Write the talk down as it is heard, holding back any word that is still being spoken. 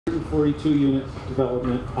142-unit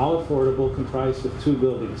development, all affordable, comprised of 2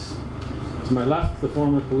 buildings. To my left, the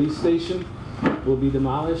former police station will be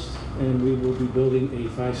demolished, and we will be building a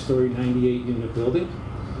 5-story, 98-unit building.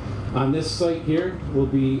 On this site here will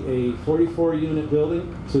be a 44-unit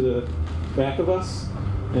building to the back of us,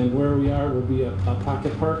 and where we are will be a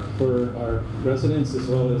pocket park for our residents as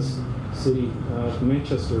well as City of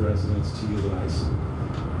Manchester residents to utilize.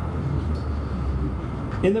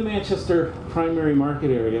 In the Manchester primary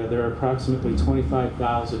market area, there are approximately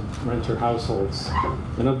 25,000 renter households.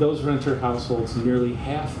 And of those renter households, nearly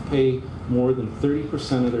half pay more than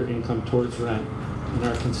 30% of their income towards rent and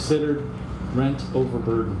are considered rent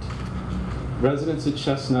overburdened. Residents at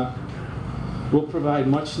Chestnut will provide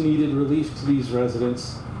much needed relief to these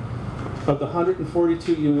residents. Of the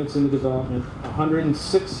 142 units in the development,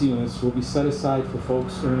 106 units will be set aside for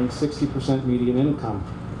folks earning 60% median income.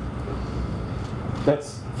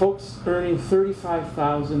 That's folks earning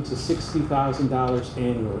 $35,000 to $60,000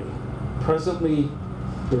 annually. Presently,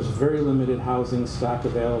 there's very limited housing stock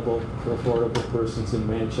available for affordable persons in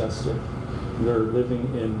Manchester. They're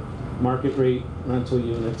living in market rate rental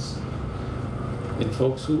units. And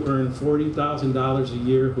folks who earn $40,000 a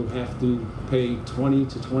year who have to pay $20,000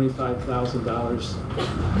 to $25,000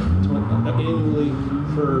 annually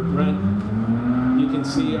for rent, you can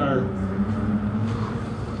see are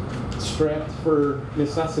strapped for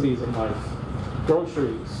necessities in life.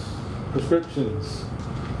 Groceries, prescriptions,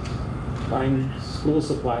 buying school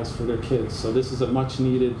supplies for their kids. So this is a much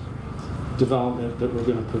needed development that we're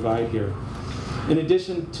going to provide here. In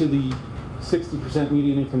addition to the 60%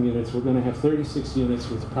 median income units, we're going to have 36 units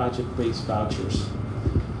with project-based vouchers.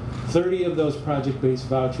 30 of those project-based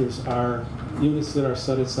vouchers are units that are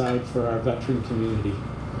set aside for our veteran community.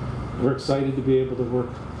 We're excited to be able to work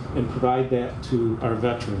and provide that to our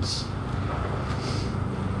veterans.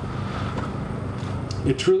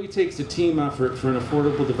 It truly takes a team effort for an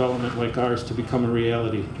affordable development like ours to become a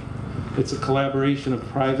reality. It's a collaboration of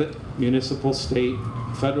private, municipal, state,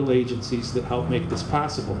 federal agencies that help make this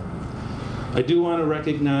possible. I do want to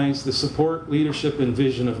recognize the support, leadership, and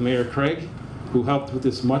vision of Mayor Craig, who helped with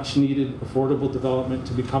this much-needed affordable development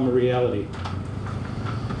to become a reality.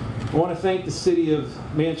 I want to thank the City of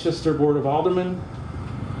Manchester Board of Aldermen,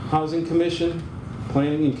 Housing Commission,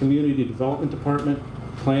 Planning and Community Development Department,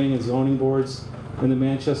 Planning and Zoning Boards, and the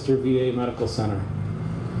Manchester VA Medical Center.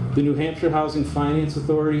 The New Hampshire Housing Finance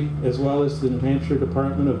Authority, as well as the New Hampshire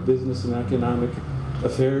Department of Business and Economic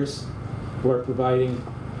Affairs, who are providing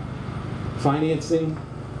financing,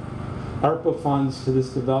 ARPA funds to this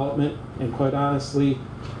development, and quite honestly,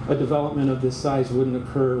 a development of this size wouldn't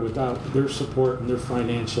occur without their support and their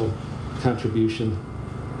financial contribution.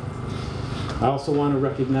 I also want to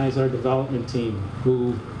recognize our development team,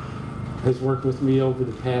 who has worked with me over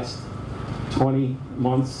the past 20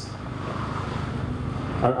 months.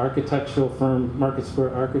 Our architectural firm, Market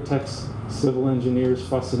Square Architects, civil engineers,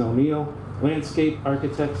 Fuss and O'Neill, landscape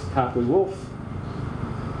architects, Copley Wolf,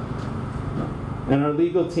 and our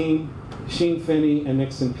legal team, Sheen Finney and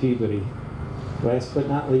Nixon Peabody. Last but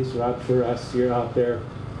not least, Rob Shurest, you're out there,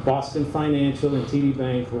 Boston Financial and TD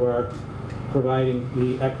Bank, who are providing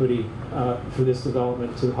the equity for this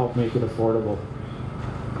development to help make it affordable.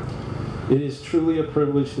 It is truly a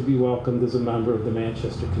privilege to be welcomed as a member of the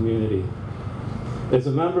Manchester community. As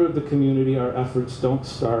a member of the community, our efforts don't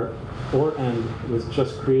start or end with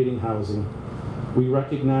just creating housing. We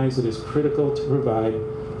recognize it is critical to provide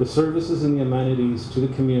the services and the amenities to the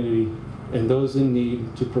community and those in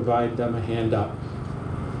need, to provide them a hand up.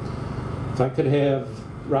 If I could have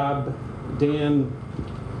Rob, Dan,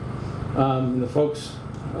 and the folks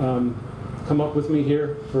come up with me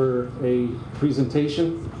here for a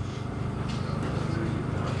presentation.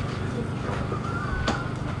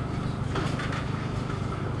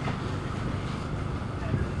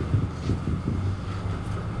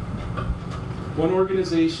 One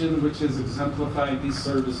organization which has exemplified these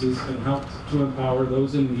services and helped to empower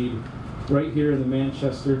those in need right here in the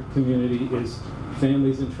Manchester community is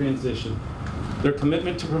Families in Transition. Their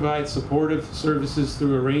commitment to provide supportive services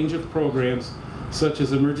through a range of programs such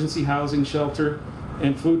as emergency housing shelter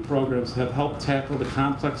and food programs have helped tackle the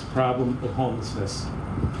complex problem of homelessness.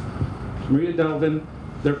 Maria Delvin,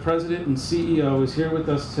 their president and CEO, is here with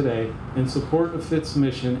us today in support of FIT's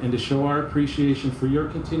mission and to show our appreciation for your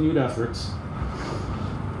continued efforts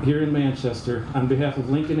here in Manchester. On behalf of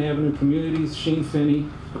Lincoln Avenue Communities, Sheen Finney,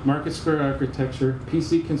 Market Square Architecture,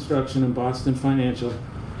 PC Construction, and Boston Financial,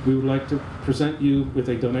 we would like to present you with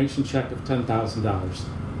a donation check of $10,000.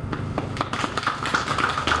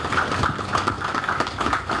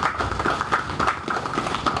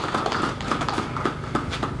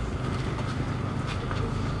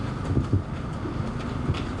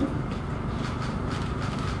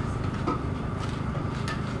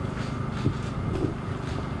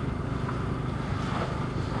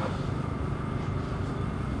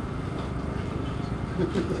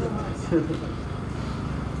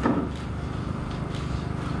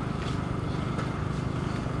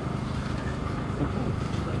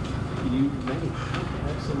 You may.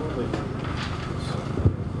 Absolutely.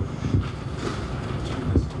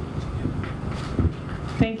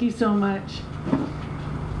 Thank you so much.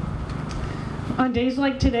 On days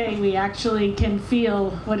like today, we actually can feel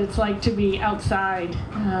what it's like to be outside.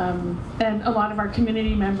 And a lot of our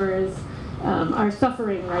community members are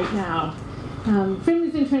suffering right now.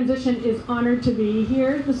 Families in Transition is honored to be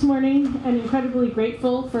here this morning and incredibly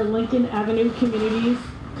grateful for Lincoln Avenue Community's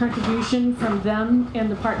contribution from them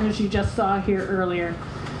and the partners you just saw here earlier.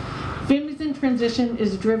 Families in Transition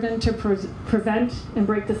is driven to prevent and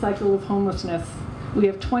break the cycle of homelessness. We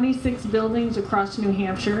have 26 buildings across New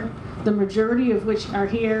Hampshire, the majority of which are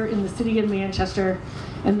here in the city of Manchester,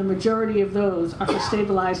 and the majority of those are for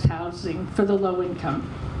stabilized housing for the low income.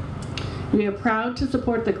 We are proud to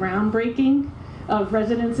support the groundbreaking of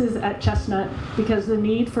residences at Chestnut because the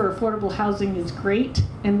need for affordable housing is great,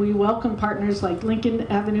 and we welcome partners like Lincoln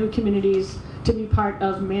Avenue Communities to be part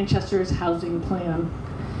of Manchester's housing plan.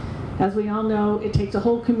 As we all know, it takes a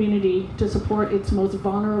whole community to support its most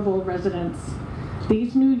vulnerable residents.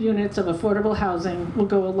 These new units of affordable housing will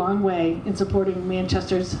go a long way in supporting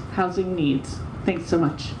Manchester's housing needs. Thanks so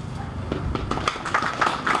much.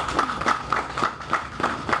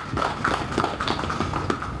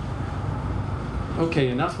 Okay,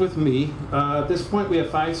 enough with me. At this point, we have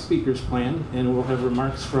 5 speakers planned, and we'll have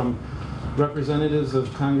remarks from representatives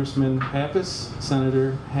of Congressman Pappas,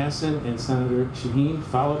 Senator Hassan, and Senator Shaheen,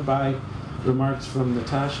 followed by remarks from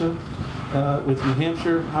Natasha with New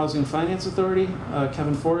Hampshire Housing Finance Authority,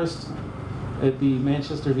 Kevin Forrest at the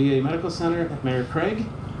Manchester VA Medical Center, Mayor Craig,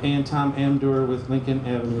 and Tom Amdur with Lincoln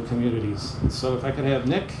Avenue Communities. So if I could have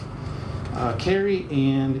Nick, Carrie,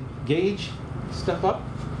 and Gage step up.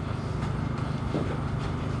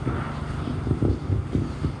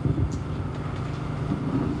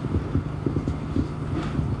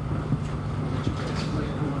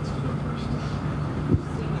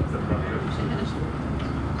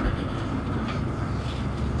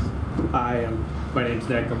 My name's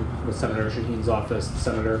Nick. I'm with Senator Shaheen's office. The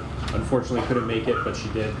senator unfortunately couldn't make it, but she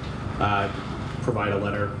did provide a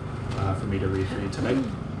letter for me to read for you tonight.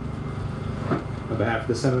 On behalf of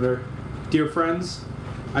the senator, dear friends,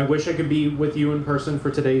 I wish I could be with you in person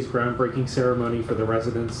for today's groundbreaking ceremony for the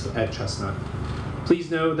residents at Chestnut.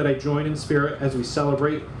 Please know that I join in spirit as we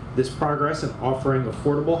celebrate this progress in offering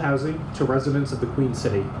affordable housing to residents of the Queen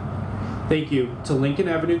City. Thank you to Lincoln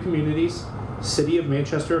Avenue Communities, City of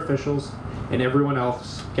Manchester officials, and everyone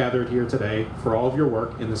else gathered here today for all of your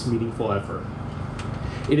work in this meaningful effort.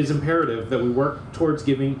 It is imperative that we work towards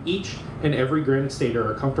giving each and every Granite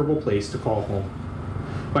Stater a comfortable place to call home.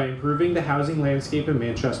 By improving the housing landscape in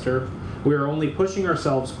Manchester, we are only pushing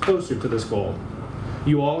ourselves closer to this goal.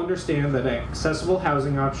 You all understand that accessible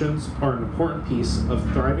housing options are an important piece of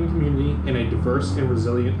a thriving community in a diverse and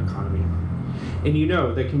resilient economy. And you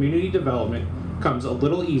know that community development comes a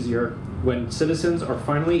little easier when citizens are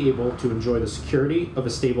finally able to enjoy the security of a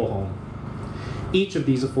stable home. Each of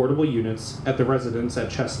these affordable units at the residence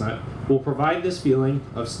at Chestnut will provide this feeling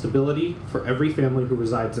of stability for every family who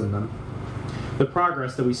resides in them. The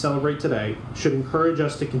progress that we celebrate today should encourage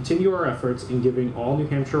us to continue our efforts in giving all New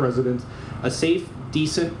Hampshire residents a safe,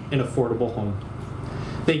 decent, and affordable home.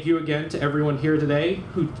 Thank you again to everyone here today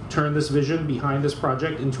who turned this vision behind this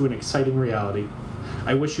project into an exciting reality.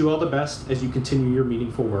 I wish you all the best as you continue your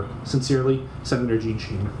meaningful work. Sincerely, Senator Jean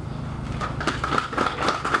Sheen.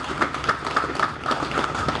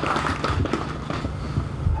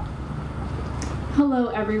 Hello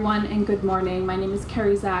everyone and good morning. My name is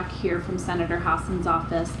Carrie Zach here from Senator Hassan's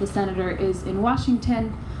office. The senator is in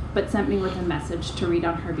Washington but sent me with a message to read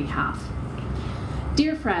on her behalf.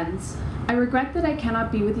 Dear friends, I regret that I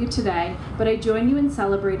cannot be with you today, but I join you in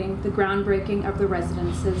celebrating the groundbreaking of the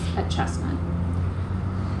residences at Chestnut.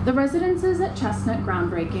 The residences at Chestnut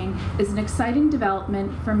groundbreaking is an exciting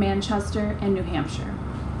development for Manchester and New Hampshire.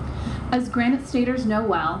 As Granite Staters know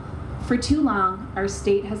well, for too long, our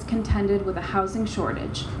state has contended with a housing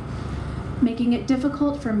shortage, making it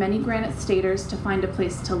difficult for many Granite Staters to find a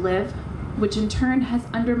place to live, which in turn has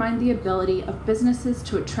undermined the ability of businesses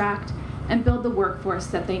to attract and build the workforce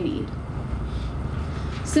that they need.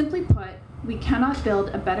 Simply put, we cannot build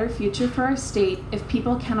a better future for our state if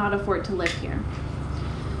people cannot afford to live here.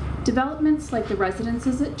 Developments like the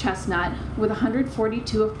residences at Chestnut, with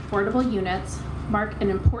 142 affordable units, mark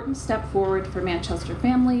an important step forward for Manchester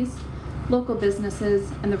families, local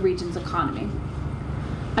businesses, and the region's economy.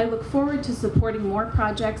 I look forward to supporting more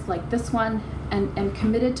projects like this one and am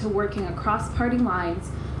committed to working across party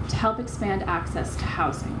lines to help expand access to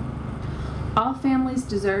housing. All families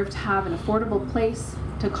deserve to have an affordable place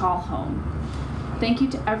to call home. Thank you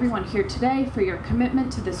to everyone here today for your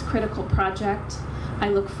commitment to this critical project. I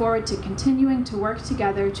look forward to continuing to work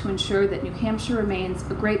together to ensure that New Hampshire remains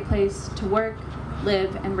a great place to work,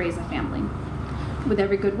 live, and raise a family. With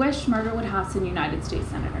every good wish, Margaret Wood Hassan, United States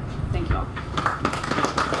Senator. Thank you all.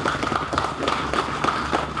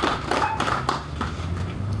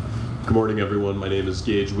 Good morning, everyone. My name is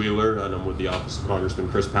Gage Wheeler, and I'm with the Office of Congressman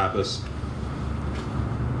Chris Pappas.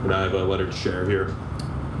 And I have a letter to share here.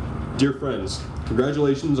 Dear friends,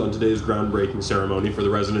 congratulations on today's groundbreaking ceremony for the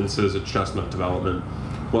residences at Chestnut Development.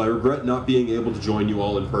 While I regret not being able to join you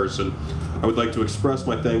all in person, I would like to express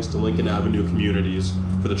my thanks to Lincoln Avenue Communities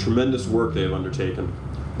for the tremendous work they have undertaken.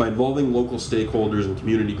 By involving local stakeholders and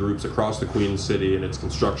community groups across the Queen City in its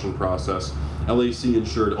construction process, LAC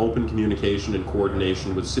ensured open communication and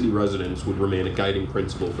coordination with city residents would remain a guiding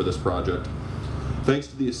principle for this project. Thanks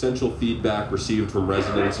to the essential feedback received from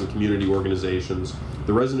residents and community organizations,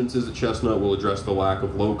 the residences at Chestnut will address the lack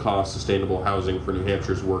of low-cost, sustainable housing for New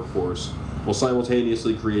Hampshire's workforce, while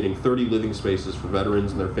simultaneously creating 30 living spaces for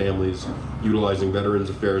veterans and their families, utilizing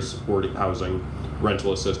Veterans Affairs supporting housing,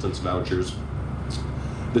 rental assistance vouchers.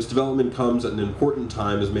 This development comes at an important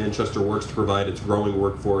time as Manchester works to provide its growing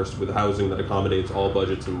workforce with housing that accommodates all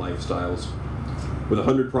budgets and lifestyles. With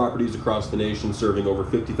 100 properties across the nation serving over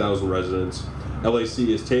 50,000 residents, LAC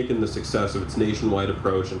has taken the success of its nationwide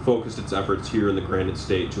approach and focused its efforts here in the Granite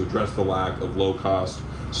State to address the lack of low-cost,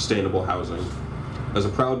 sustainable housing. As a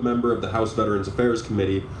proud member of the House Veterans Affairs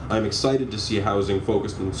Committee, I am excited to see housing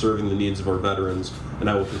focused on serving the needs of our veterans, and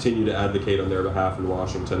I will continue to advocate on their behalf in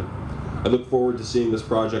Washington. I look forward to seeing this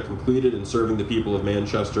project completed and serving the people of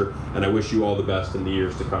Manchester, and I wish you all the best in the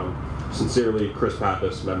years to come. Sincerely, Chris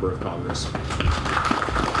Pappas, Member of Congress.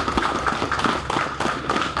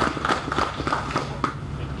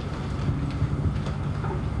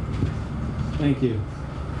 Thank you.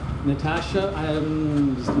 Natasha,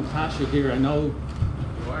 is Natasha here? I know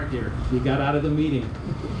you are here. You got out of the meeting.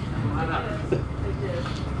 Come on up. I did.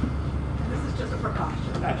 This is just a precaution.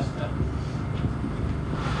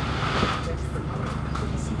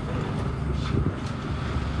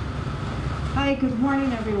 Hi, good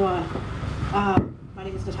morning, everyone. My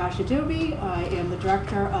name is Natasha Doby. I am the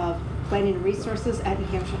Director of Planning and Resources at New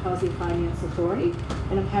Hampshire Housing Finance Authority,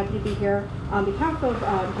 and I'm happy to be here on behalf of New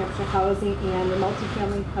Hampshire Housing and the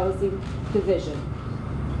Multifamily Housing Division.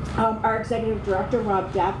 Our Executive Director,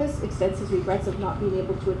 Rob Dappas, extends his regrets of not being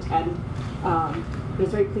able to attend. He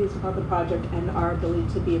is very pleased about the project and our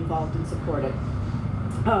ability to be involved and support it.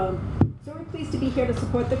 So we're pleased to be here to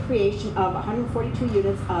support the creation of 142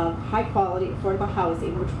 units of high-quality, affordable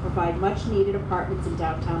housing, which will provide much-needed apartments in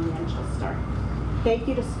downtown Manchester. Thank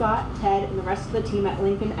you to Scott, Ted, and the rest of the team at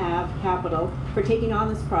Lincoln Ave Capital for taking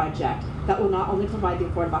on this project that will not only provide the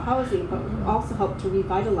affordable housing, but will also help to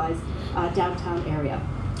revitalize downtown area.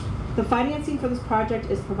 The financing for this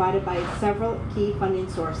project is provided by several key funding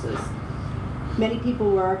sources. Many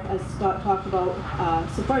people were, as Scott talked about,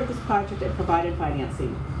 supported this project and provided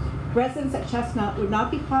financing. Residents at Chestnut would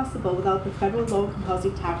not be possible without the federal low-income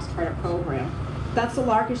housing tax credit program. That's the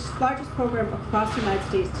largest program across the United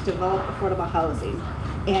States to develop affordable housing,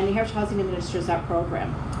 and New Hampshire Housing administers that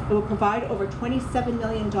program. It will provide over $27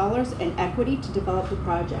 million in equity to develop the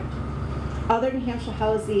project. Other New Hampshire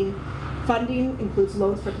housing funding includes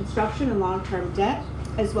loans for construction and long-term debt,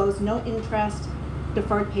 as well as no-interest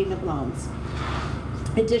deferred payment loans.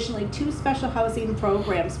 Additionally, 2 special housing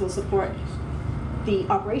programs will support the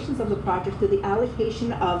operations of the project through the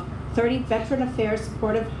allocation of 30 Veteran Affairs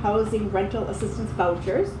Supportive Housing Rental Assistance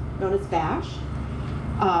Vouchers, known as VASH,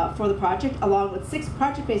 for the project, along with 6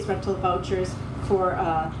 project-based rental vouchers for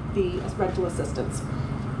the rental assistance.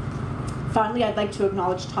 Finally, I'd like to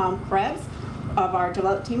acknowledge Tom Krebs of our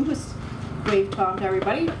development team, who's wave Tom to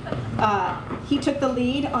everybody. He took the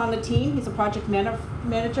lead on the team. He's a project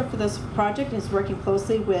manager for this project and is working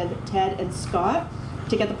closely with Ted and Scott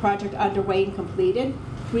to get the project underway and completed.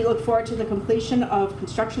 We look forward to the completion of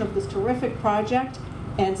construction of this terrific project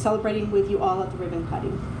and celebrating with you all at the ribbon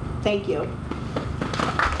cutting. Thank you.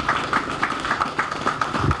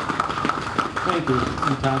 Thank you,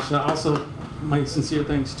 Natasha. Also, my sincere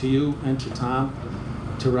thanks to you and to Tom,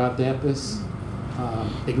 to Rob Dappas,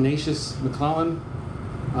 Ignatius McClellan,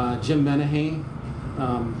 Jim Menahane,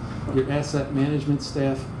 your asset management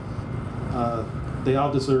staff. They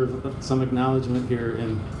all deserve some acknowledgement here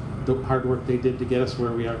in the hard work they did to get us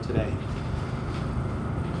where we are today.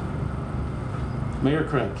 Mayor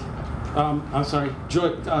Craig. I'm sorry,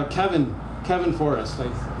 Kevin Forrest.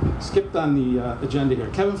 I skipped on the agenda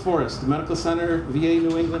here. Kevin Forrest, the Medical Center, VA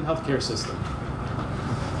New England Healthcare System.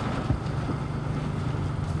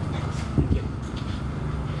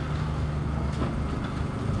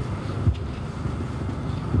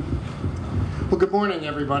 good morning,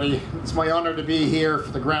 everybody. It's my honor to be here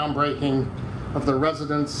for the groundbreaking of the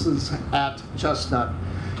residences at Chestnut.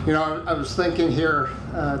 You know, I was thinking here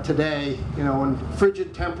today, you know, in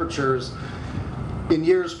frigid temperatures, in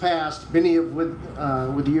years past, many of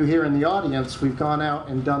with you here in the audience, we've gone out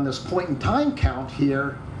and done this point-in-time count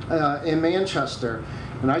here in Manchester.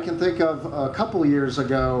 And I can think of a couple years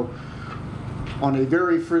ago, on a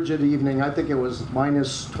very frigid evening, I think it was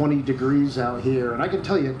minus 20 degrees out here. And I can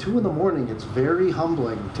tell you, at 2 in the morning, it's very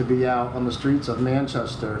humbling to be out on the streets of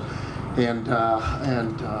Manchester and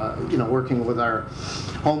you know, working with our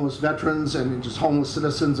homeless veterans and just homeless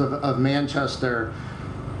citizens of Manchester.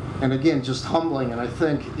 And again, just humbling. And I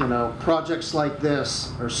think, you know, projects like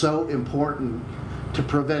this are so important to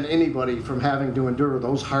prevent anybody from having to endure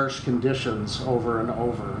those harsh conditions over and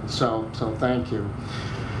over. So thank you.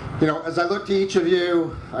 You know, as I look to each of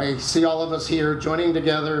you, I see all of us here joining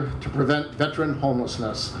together to prevent veteran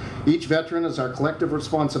homelessness. Each veteran is our collective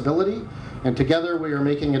responsibility, and together we are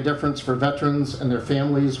making a difference for veterans and their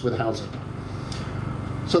families with housing.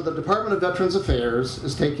 So the Department of Veterans Affairs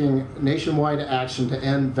is taking nationwide action to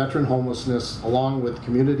end veteran homelessness along with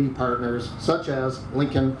community partners such as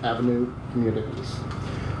Lincoln Avenue Communities.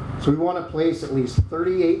 So we want to place at least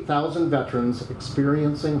 38,000 veterans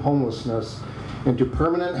experiencing homelessness into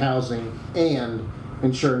permanent housing and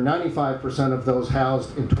ensure 95% of those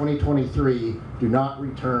housed in 2023 do not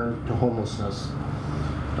return to homelessness.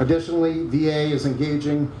 Additionally, VA is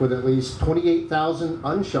engaging with at least 28,000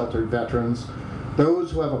 unsheltered veterans, those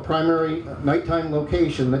who have a primary nighttime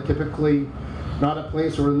location that typically not a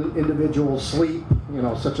place where individuals sleep, you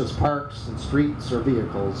know, such as parks and streets or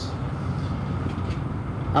vehicles.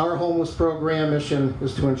 Our homeless program mission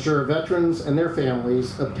is to ensure veterans and their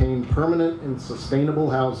families obtain permanent and sustainable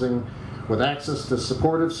housing with access to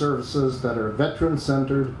supportive services that are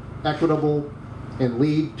veteran-centered, equitable, and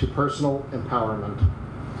lead to personal empowerment.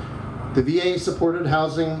 The VA-supported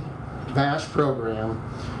housing VASH program,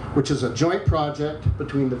 which is a joint project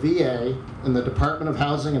between the VA and the Department of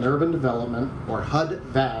Housing and Urban Development, or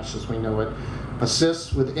HUD-VASH as we know it,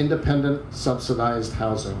 assists with independent subsidized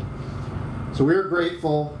housing. So we are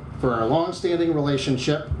grateful for our long-standing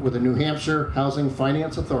relationship with the New Hampshire Housing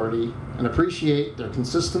Finance Authority and appreciate their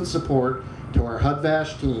consistent support to our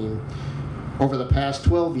HUD-VASH team over the past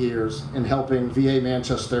 12 years in helping VA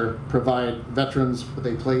Manchester provide veterans with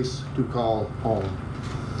a place to call home.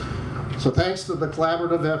 So thanks to the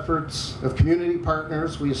collaborative efforts of community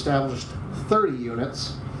partners, we established 30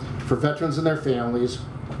 units for veterans and their families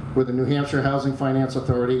with the New Hampshire Housing Finance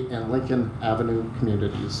Authority and Lincoln Avenue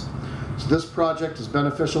Communities. So this project is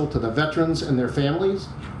beneficial to the veterans and their families,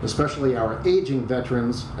 especially our aging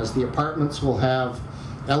veterans, as the apartments will have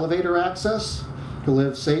elevator access to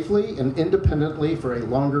live safely and independently for a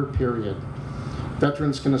longer period.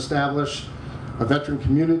 Veterans can establish a veteran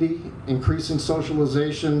community, increasing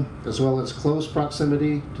socialization, as well as close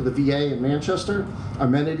proximity to the VA in Manchester,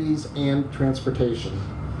 amenities, and transportation.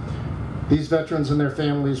 These veterans and their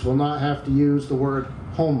families will not have to use the word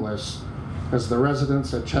homeless as the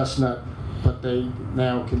residents at Chestnut, but they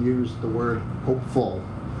now can use the word hopeful.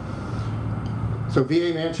 So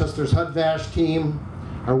VA Manchester's HUD-VASH team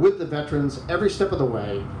are with the veterans every step of the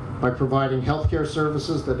way by providing healthcare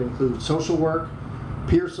services that include social work,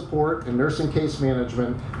 peer support, and nursing case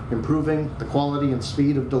management, improving the quality and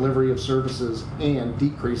speed of delivery of services and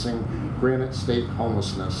decreasing Granite State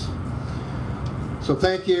homelessness. So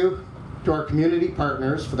thank you to our community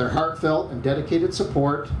partners for their heartfelt and dedicated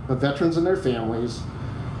support of veterans and their families.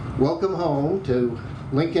 Welcome home to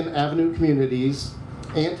Lincoln Avenue Communities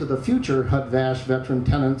and to the future HUD-VASH veteran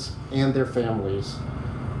tenants and their families.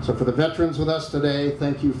 So for the veterans with us today,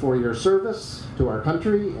 thank you for your service to our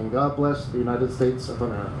country, and God bless the United States of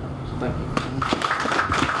America. So thank you.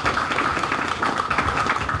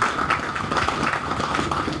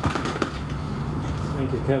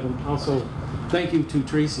 Thank you, Kevin. Also, thank you to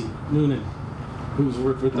Tracy Noonan, who's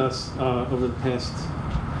worked with us over the past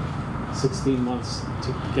 16 months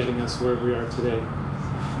to getting us where we are today.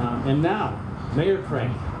 And now, Mayor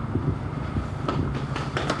Craig.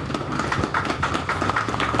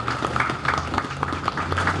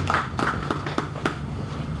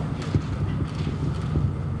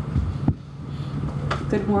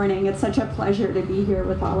 Good morning. It's such a pleasure to be here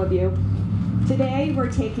with all of you. Today,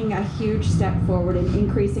 we're taking a huge step forward in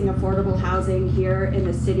increasing affordable housing here in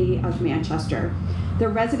the city of Manchester. The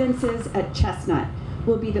residences at Chestnut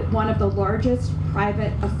will be one of the largest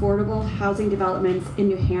private affordable housing developments in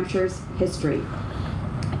New Hampshire's history.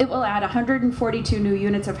 It will add 142 new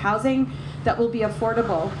units of housing that will be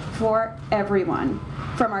affordable for everyone,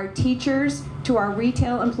 from our teachers to our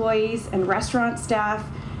retail employees and restaurant staff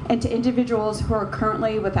and to individuals who are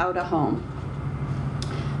currently without a home.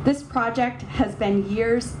 This project has been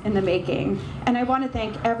years in the making, and I want to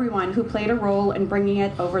thank everyone who played a role in bringing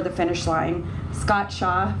it over the finish line. Scott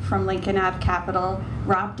Shaw from Lincoln Ave Capital,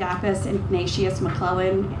 Rob Dappas and Ignatius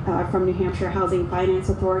McClellan from New Hampshire Housing Finance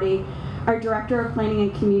Authority, our Director of Planning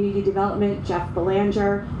and Community Development, Jeff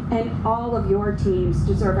Belanger, and all of your teams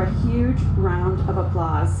deserve a huge round of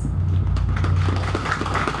applause.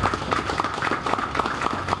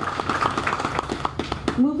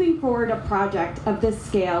 Moving forward a project of this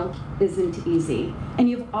scale isn't easy, and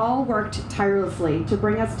you've all worked tirelessly to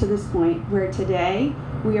bring us to this point where today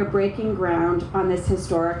we are breaking ground on this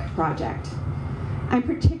historic project. I'm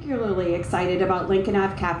particularly excited about Lincoln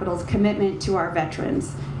Ave Capital's commitment to our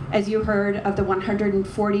veterans. As you heard, of the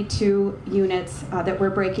 142 units that we're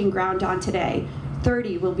breaking ground on today,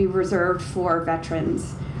 30 will be reserved for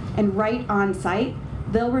veterans. And right on site,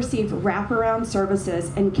 they'll receive wraparound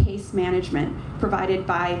services and case management provided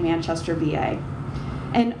by Manchester VA.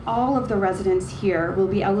 And all of the residents here will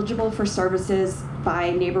be eligible for services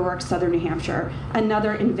by NeighborWorks Southern New Hampshire,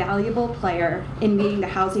 another invaluable player in meeting the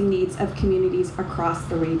housing needs of communities across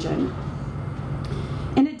the region.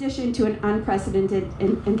 In addition to an unprecedented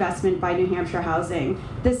investment by New Hampshire Housing,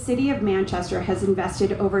 the City of Manchester has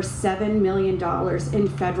invested over $7 million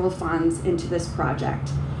in federal funds into this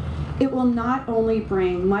project. It will not only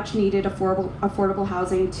bring much needed affordable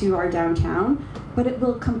housing to our downtown, but it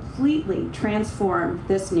will completely transform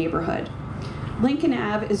this neighborhood. Lincoln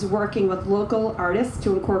Ave is working with local artists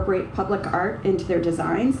to incorporate public art into their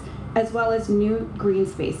designs, as well as new green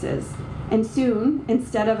spaces. And soon,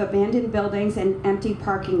 instead of abandoned buildings and empty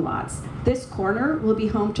parking lots, this corner will be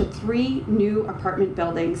home to 3 new apartment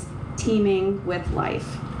buildings teeming with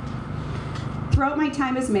life. Throughout my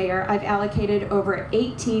time as mayor, I've allocated over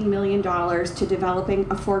 $18 million to developing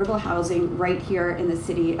affordable housing right here in the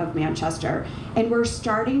city of Manchester. And we're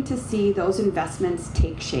starting to see those investments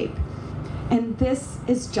take shape. And this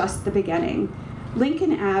is just the beginning.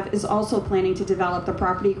 Lincoln Ave is also planning to develop the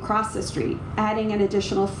property across the street, adding an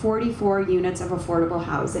additional 44 units of affordable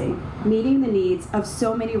housing, meeting the needs of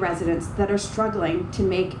so many residents that are struggling to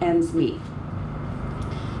make ends meet.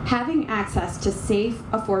 Having access to safe,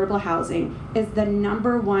 affordable housing is the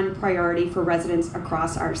 #1 priority for residents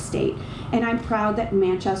across our state, and I'm proud that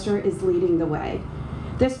Manchester is leading the way.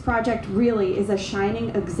 This project really is a shining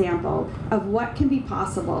example of what can be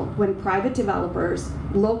possible when private developers,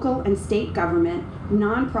 local and state government,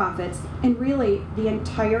 nonprofits, and really the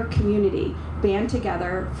entire community band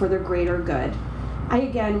together for the greater good. I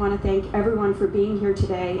again want to thank everyone for being here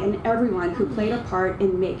today and everyone who played a part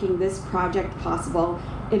in making this project possible.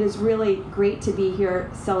 It is really great to be here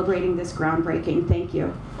celebrating this groundbreaking. Thank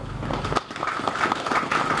you.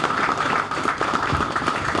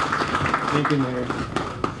 Thank you, Mayor.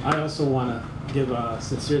 I also want to give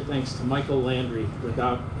sincere thanks to Michael Landry.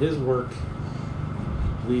 Without his work,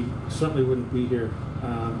 we certainly wouldn't be here.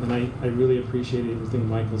 And I really appreciate everything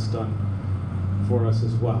Michael's done for us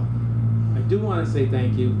as well. I do want to say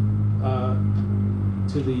thank you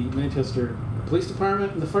to the Manchester Police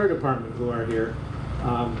Department and the Fire Department who are here,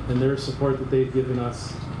 and their support that they've given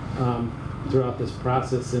us throughout this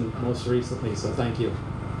process and most recently, so thank you.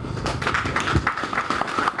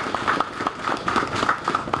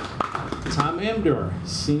 Tom Amdur,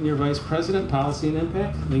 Senior Vice President, Policy and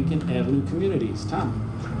Impact, Lincoln Avenue Communities. Tom.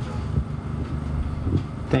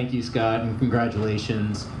 Thank you, Scott, and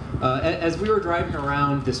congratulations. As we were driving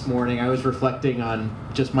around this morning, I was reflecting on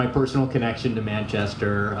just my personal connection to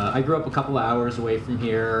Manchester. I grew up a couple of hours away from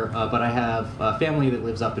here, but I have a family that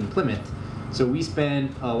lives up in Plymouth. So we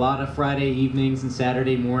spent a lot of Friday evenings and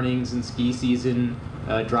Saturday mornings in ski season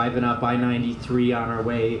driving up I-93 on our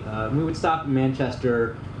way. We would stop in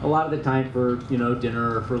Manchester a lot of the time for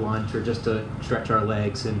dinner or for lunch or just to stretch our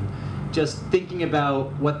legs. And just thinking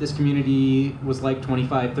about what this community was like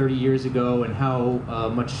 25, 30 years ago and how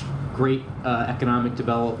much great economic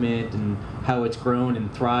development and how it's grown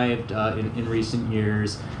and thrived in recent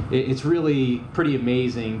years, it's really pretty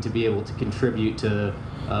amazing to be able to contribute to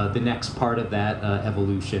the next part of that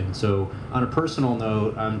evolution. So on a personal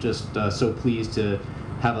note, I'm just so pleased to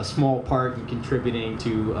have a small part in contributing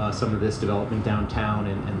to some of this development downtown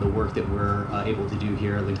and the work that we're able to do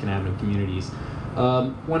here at Lincoln Avenue Communities.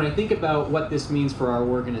 When I think about what this means for our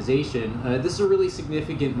organization, this is a really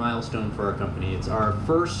significant milestone for our company. It's our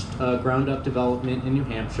first ground-up development in New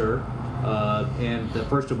Hampshire, and the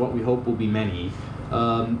first of what we hope will be many.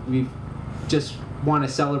 We've just want to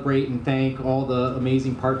celebrate and thank all the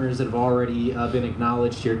amazing partners that have already been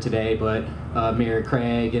acknowledged here today, but Mayor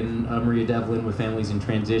Craig and Maria Devlin with Families in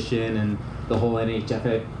Transition, and the whole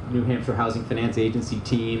NHF New Hampshire Housing Finance Agency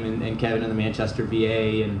team, and Kevin and the Manchester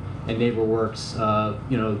VA and NeighborWorks.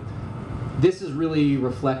 You know, this is really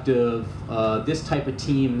reflective, this type of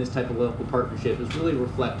team, this type of local partnership is really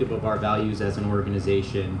reflective of our values as an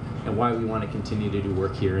organization and why we want to continue to do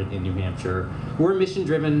work here in New Hampshire. We're a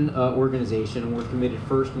mission-driven organization, and we're committed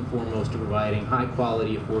first and foremost to providing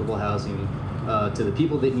high-quality, affordable housing to the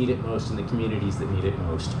people that need it most and the communities that need it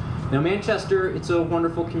most. Now, Manchester, it's a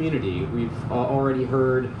wonderful community. We've already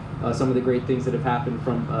heard some of the great things that have happened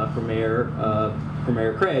from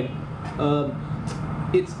Mayor Craig.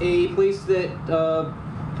 It's a place that,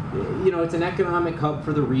 you know, it's an economic hub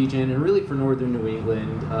for the region and really for northern New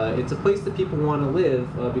England. It's a place that people want to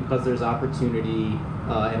live because there's opportunity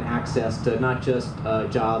and access to not just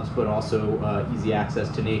jobs, but also easy access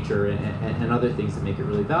to nature and other things that make it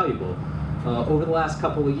really valuable. Over the last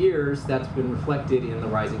couple of years, that's been reflected in the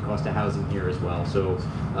rising cost of housing here as well. So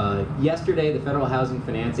yesterday, the Federal Housing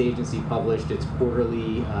Finance Agency published its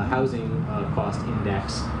quarterly housing cost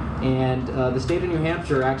index. And the state of New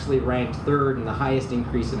Hampshire actually ranked third in the highest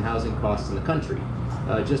increase in housing costs in the country.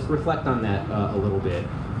 Just reflect on that a little bit.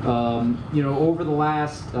 You know, over the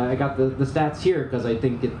last, I got the stats here because I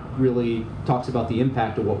think it really talks about the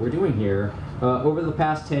impact of what we're doing here. Over the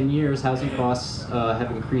past 10 years, housing costs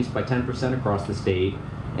have increased by 10% across the state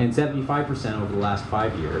and 75% over the last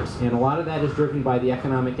 5 years. And a lot of that is driven by the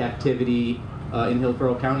economic activity in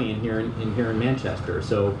Hillsborough County and here in Manchester.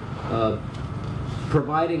 So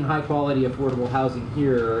providing high quality, affordable housing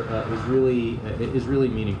here is really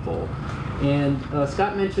meaningful. And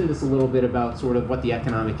Scott mentioned this a little bit about sort of what the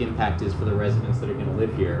economic impact is for the residents that are going to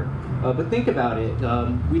live here. But think about it.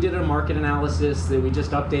 We did a market analysis that we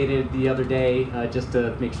just updated the other day just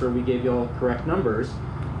to make sure we gave you all correct numbers.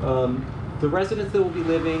 The residents that will be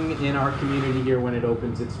living in our community here when it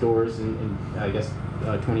opens its doors in I guess,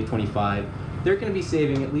 2025, they're going to be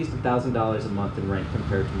saving at least $1,000 a month in rent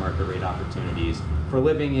compared to market rate opportunities for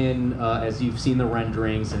living in, as you've seen the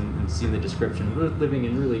renderings and seen the description, living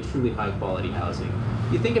in really truly high quality housing.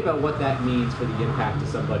 You think about what that means for the impact to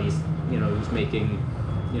somebody, you know, who's making,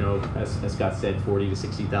 you know, as Scott said, $40,000 to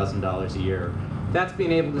 $60,000 a year. That's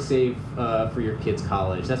being able to save for your kids'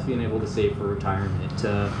 college. That's being able to save for retirement.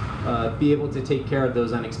 To be able to take care of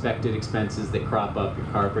those unexpected expenses that crop up, your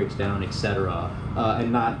car breaks down, etc.,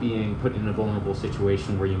 and not being put in a vulnerable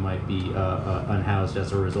situation where you might be unhoused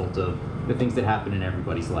as a result of the things that happen in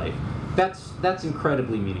everybody's life. That's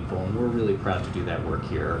incredibly meaningful, and we're really proud to do that work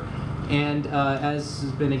here. And as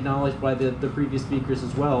has been acknowledged by the previous speakers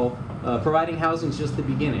as well, providing housing is just the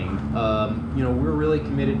beginning. You know, we're really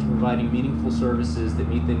committed to providing meaningful services that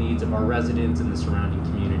meet the needs of our residents and the surrounding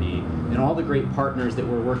community, and all the great partners that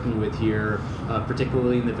we're working with here,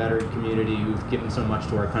 particularly in the veteran community who've given so much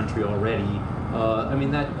to our country already. I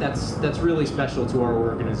mean, that's really special to our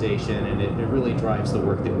organization, and it really drives the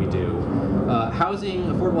work that we do.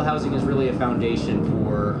 Affordable housing is really a foundation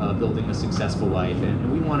for building a successful life,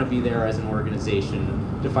 and we want to be there as an organization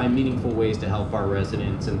to find meaningful ways to help our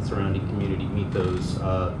residents and the surrounding community meet those,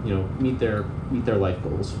 you know, meet their life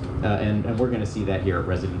goals. And we're going to see that here at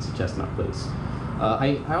Residents at Chestnut Place.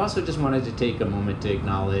 I also just wanted to take a moment to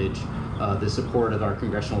acknowledge the support of our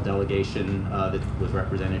congressional delegation that was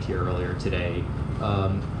represented here earlier today.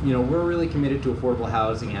 You know, we're really committed to affordable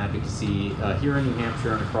housing advocacy here in New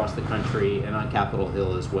Hampshire and across the country and on Capitol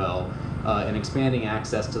Hill as well, and expanding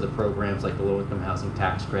access to the programs like the low-income housing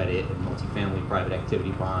tax credit and multifamily private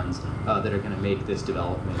activity bonds that are going to make this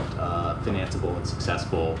development financeable and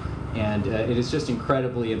successful. And it is just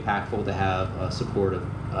incredibly impactful to have support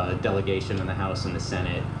of delegation in the House and the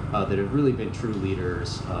Senate that have really been true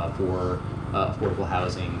leaders for affordable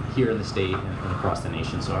housing here in the state and across the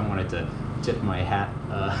nation. So I wanted to tip my hat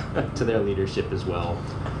to their leadership as well.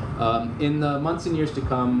 In the months and years to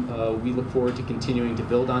come, we look forward to continuing to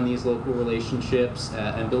build on these local relationships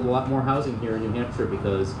and build a lot more housing here in New Hampshire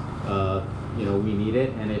because you know, we need it,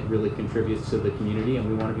 and it really contributes to the community, and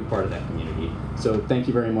we want to be part of that community. So thank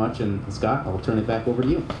you very much, and Scott, I'll turn it back over to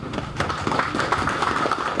you.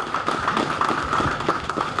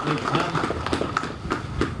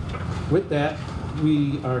 With that,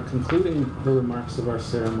 we are concluding the remarks of our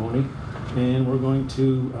ceremony, and we're going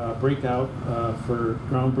to break out for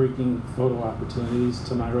groundbreaking photo opportunities.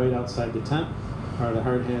 To my right outside the tent are the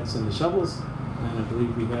hard hats and the shovels, and I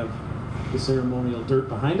believe we have the ceremonial dirt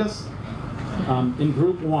behind us. In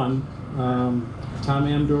group one, Tom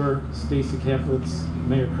Amdor, Stacy Kaplitz,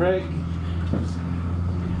 Mayor Craig.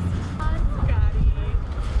 Scotty.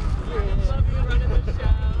 Yeah. Love you running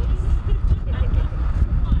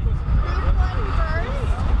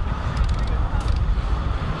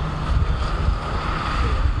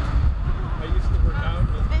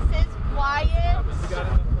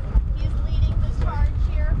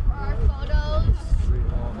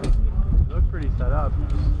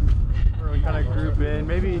then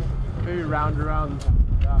maybe round around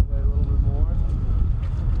that way a little bit more.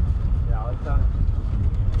 Yeah, like that.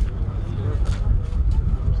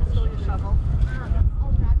 Still your shovel.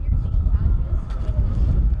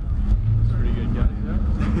 Pretty good, guys.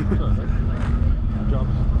 Yeah.